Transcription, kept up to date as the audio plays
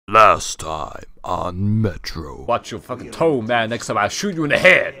Last time on Metro. Watch your fucking toe, man. Next time I shoot you in the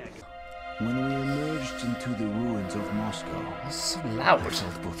head. When we emerged into the ruins of Moscow, It's so loud. I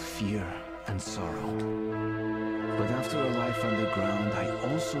felt both fear and sorrow. But after a life underground, I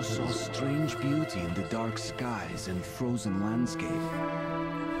also saw strange beauty in the dark skies and frozen landscape.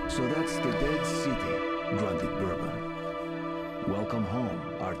 So that's the dead city, grunted Bourbon. Welcome home,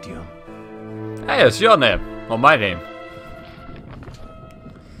 Artyom. Hey, it's your name. Or my name.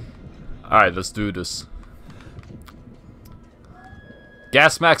 Alright, let's do this.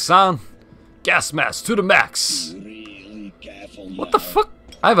 Gas mask on. Gas mask to the max. Really careful. What the fuck?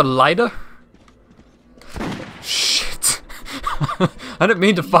 I have a lighter? Shit. I didn't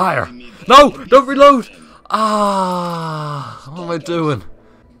mean to fire. No! Don't reload! Ah, what am I doing?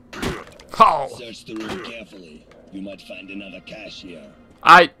 Oh! Search the room carefully. You might find another cache here.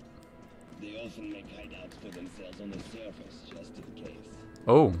 They often make hideouts for themselves on the surface, just in case.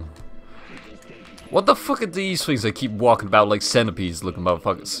 Oh. What the fuck are these things that keep walking about like centipedes looking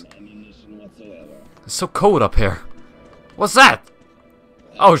motherfuckers? It's so cold up here. What's that?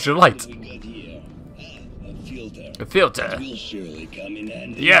 Oh, it's your light. A filter. Will surely come in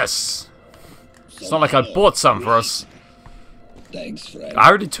handy. Yes. It's not like I bought some for us. Thanks, friend. I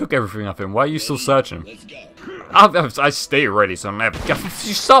already took everything off him. Why are you still searching? Let's go. I stay ready, so I'm never.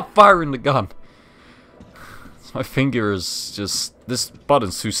 You stop firing the gun. My finger is just. This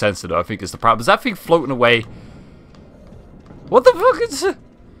button's too sensitive, I think is the problem. Is that thing floating away? What the fuck is it?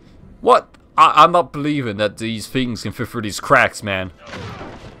 What? I'm not believing that these things can fit through these cracks, man.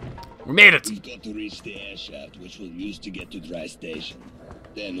 We made it! We've got to reach the air shaft, which we'll use to get to Dry Station.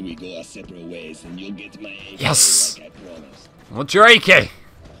 Then we go our separate ways, and you'll get my AK Yes! like I promised. What's your AK?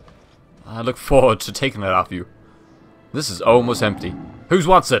 I look forward to taking it off you. This is almost empty. Who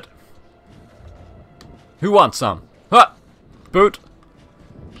wants it? Who wants some? Huh! Boot!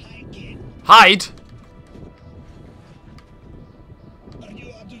 Hide! Are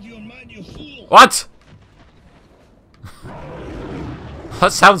you out of your mind, you fool? What?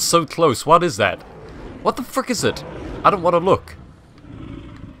 That sounds so close. What is that? What the frick is it? I don't want to look.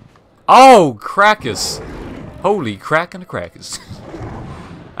 Oh, crackers. Holy crack and the crackers.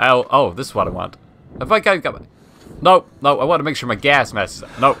 Oh, this is what I want. Have I got my... No, I want to make sure my gas mask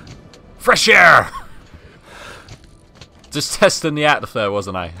is... No. Fresh air! Just testing the atmosphere,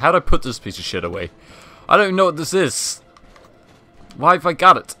 wasn't I? How'd I put this piece of shit away? I don't even know what this is. Why have I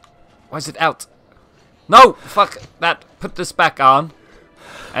got it? Why is it out? No! Fuck that. Put this back on.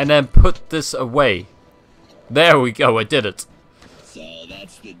 And then put this away. There we go, I did it. So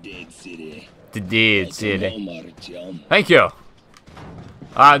that's the dead city. The dead Welcome city. home, Artyom. Thank you.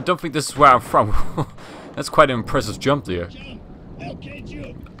 I don't think this is where I'm from. That's quite an impressive jump there. I'll catch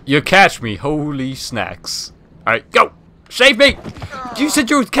you. You catch me, holy snacks. Alright, go! Save me! You said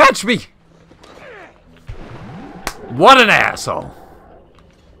you would catch me! What an asshole!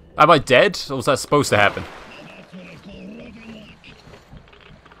 Am I dead? Or was that supposed to happen? That's what I call rubber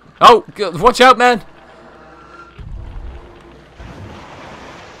luck. Oh, watch out, man!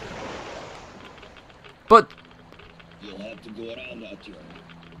 But... You'll have to go around, Artyom.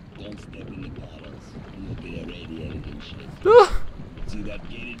 Don't step in the puddles. You'll get irradiated and shit. See that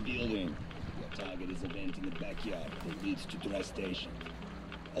gated building? Your target is a vent in the backyard that leads to Dry Station.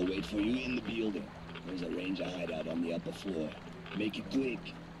 I'll wait for you in the building. There's a ranger hideout on the upper floor. Make it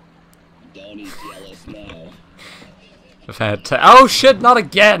quick. Don't eat jealous now. Oh shit, not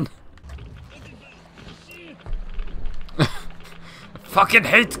again! Fucking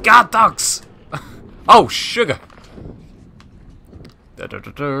hate guard dogs! Oh, sugar!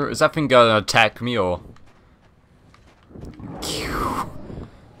 Is that thing gonna attack me or...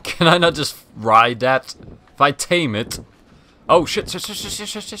 Can I not just ride that? If I tame it... Oh shit,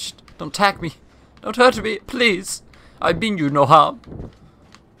 shit. Don't attack me. Don't hurt me, please. I mean you no harm.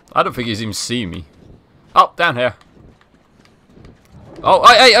 I don't think he's even seen me. Oh, down here. Oh,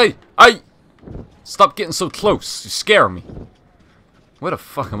 hey! Stop getting so close. You scare me. Where the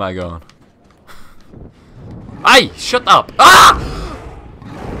fuck am I going? Hey, shut up. Ah!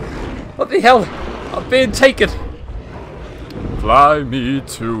 What the hell? I'm being taken. Fly me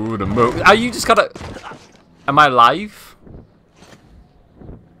to the moon. Are you just gotta... Am I alive?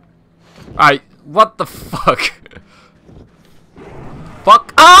 Alright, what the fuck?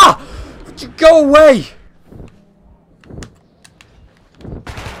 Fuck. Ah! Would you go away?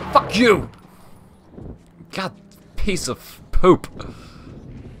 Fuck you! God, piece of poop.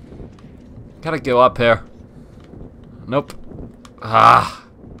 Gotta go up here. Nope. Ah.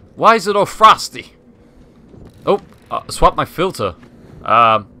 Why is it all frosty? Oh, swap my filter.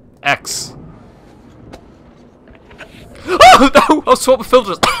 X. Oh no! I'll swap my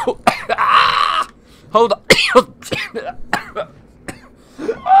filters. Hold on.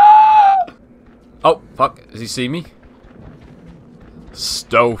 Oh, fuck. Does he see me?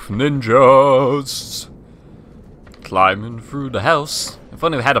 Stealth ninjas. Climbing through the house. If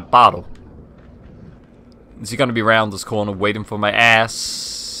only I had a bottle. Is he gonna be around this corner waiting for my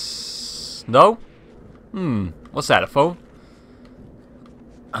ass? No? What's that, a phone?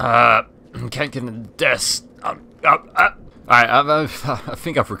 Can't get in the desk. Alright, I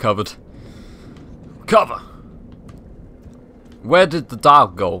think I've recovered. Cover! Where did the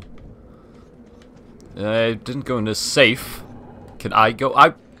dog go? It didn't go in this safe. Can I go?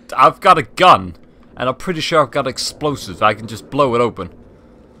 I've got a gun. And I'm pretty sure I've got explosives. I can just blow it open.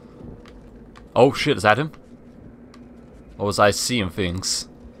 Oh shit, is that him? Or was I seeing things?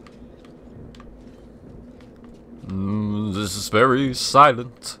 This is very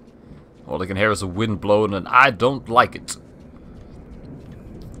silent. All I can hear is a wind blowing and I don't like it.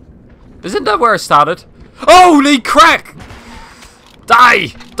 Isn't that where I started? Holy crack! Die!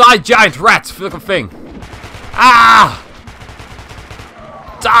 Die, giant rat looking thing! Ah!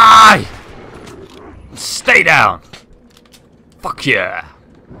 Die! Stay down! Fuck yeah!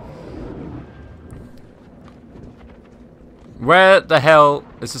 Where the hell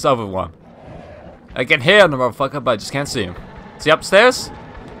is this other one? I can hear the motherfucker, but I just can't see him. Is he upstairs?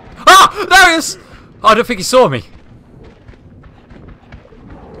 Ah! There he is! Oh, I don't think he saw me.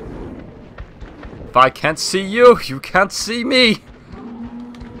 If I can't see you, you can't see me.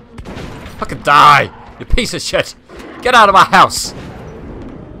 Fucking die, you piece of shit. Get out of my house.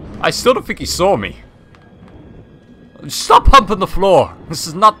 I still don't think he saw me. Stop humping the floor. This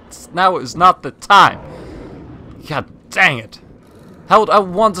is not, now is not the time. God dang it. Hell, I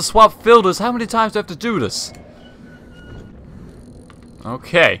want to swap filters. How many times do I have to do this?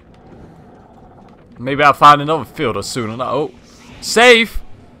 Okay. Maybe I'll find another filter soon enough. Oh, save.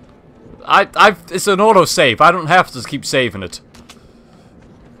 It's an auto save. I don't have to keep saving it.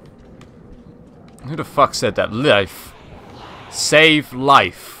 Who the fuck said that? Life. Save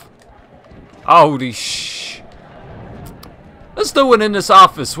life. Holy sh. There's no one in this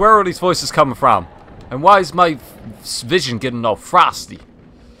office. Where are all these voices coming from? And why is my vision getting all frosty?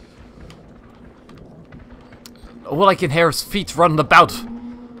 All I can hear is feet running about.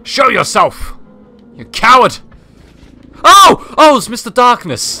 Show yourself! You coward! Oh! Oh, it's Mr.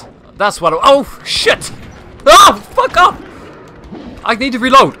 Darkness. That's what oh, shit! Oh, fuck up! I need to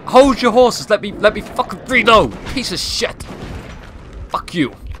reload. Hold your horses. Let me fucking reload. Piece of shit. Fuck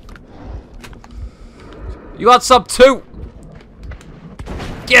you. You want some too?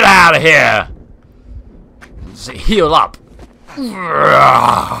 Get out of here! Heal up.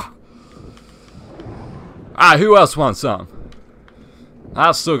 Ah, who else wants some?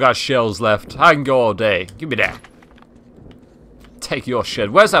 I've still got shells left. I can go all day. Give me that. Take your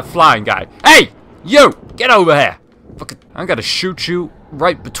shit. Where's that flying guy? Hey! You! Get over here! Fucking, I'm gonna shoot you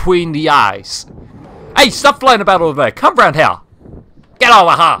right between the eyes. Hey, stop flying about over there. Come round here. Get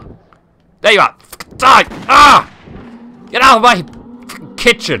over here. There you are. Fucking die! Ah! Get out of my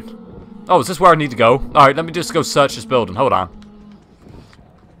kitchen. Oh, is this where I need to go? Alright, let me just go search this building. Hold on.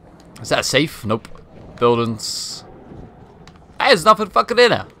 Is that safe? Nope. Buildings. Hey, there's nothing fucking in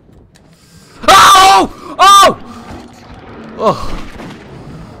there. Oh! Oh!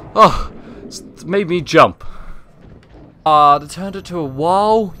 Oh! Oh! It made me jump. Ah, they turned it to a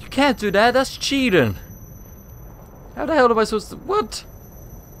wall? You can't do that. That's cheating. How the hell am I supposed to... What?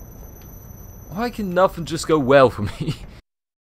 Why can nothing just go well for me?